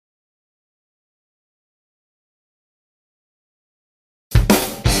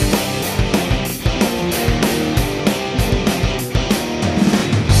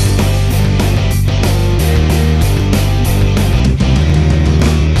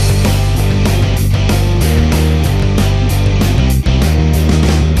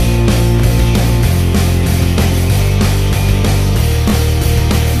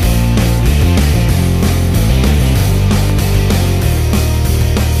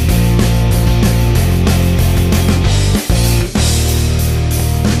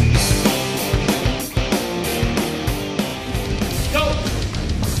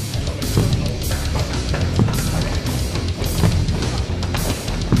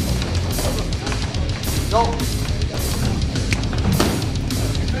Go.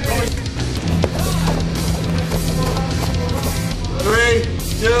 3,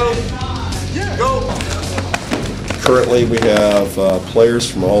 2, go. Currently, we have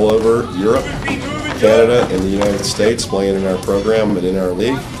players from all over Europe, Canada, and the United States playing in our program and in our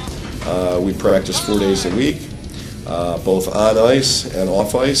league. We practice 4 days a week, both on ice and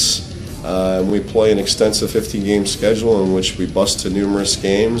off ice. We play an extensive 15-game schedule in which we bus to numerous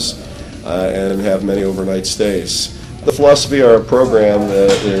games and have many overnight stays. The philosophy of our program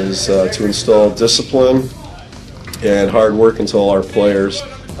is to install discipline and hard work into all our players.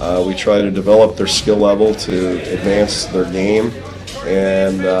 We try to develop their skill level to advance their game,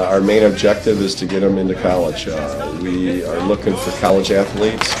 and our main objective is to get them into college. We are looking for college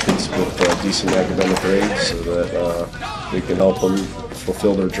athletes, kids with decent academic grades, so that we can help them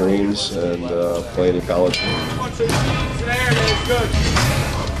fulfill their dreams and play in college.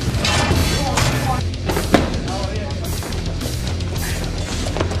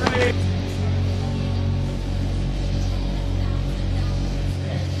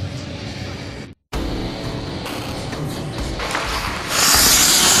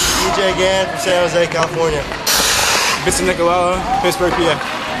 DJ Gann from San Jose, California. Vincent Nicolao, Pittsburgh, PA.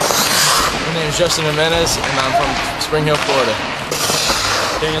 My name is Justin Jimenez, and I'm from Spring Hill, Florida.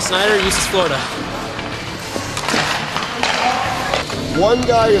 Daniel Snyder, Eustis, Florida. One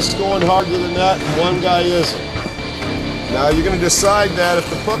guy is going hard to the net, and one guy isn't. Now you're going to decide that if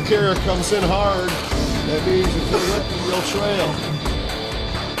the puck carrier comes in hard, that means if you're lifting, you'll trail.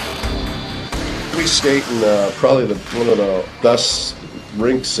 We skate in probably one of the best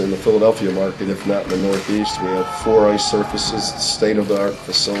rinks in the Philadelphia market, if not in the Northeast. We have 4 ice surfaces, state-of-the-art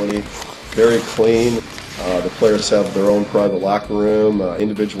facility, very clean. The players have their own private locker room,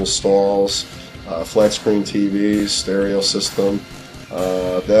 individual stalls, flat screen TVs, stereo system.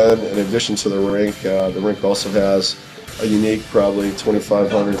 Then, in addition to the rink also has a unique, probably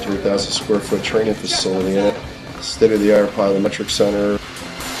 2,500, 3,000 square foot training facility in it, state-of-the-art plyometric center.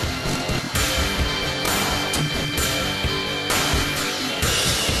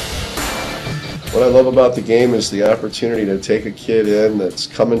 What I love about the game is the opportunity to take a kid in that's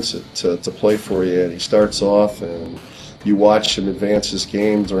coming to play for you, and he starts off and you watch him advance his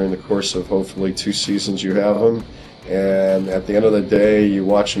game during the course of hopefully 2 seasons you have him, and at the end of the day you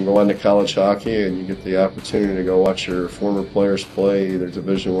watch him go on to college hockey and you get the opportunity to go watch your former players play either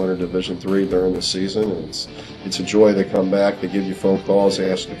Division I or Division III during the season. And it's a joy. They come back, they give you phone calls, they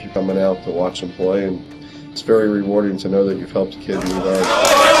ask if you're coming out to watch them play, and it's very rewarding to know that you've helped a kid move out.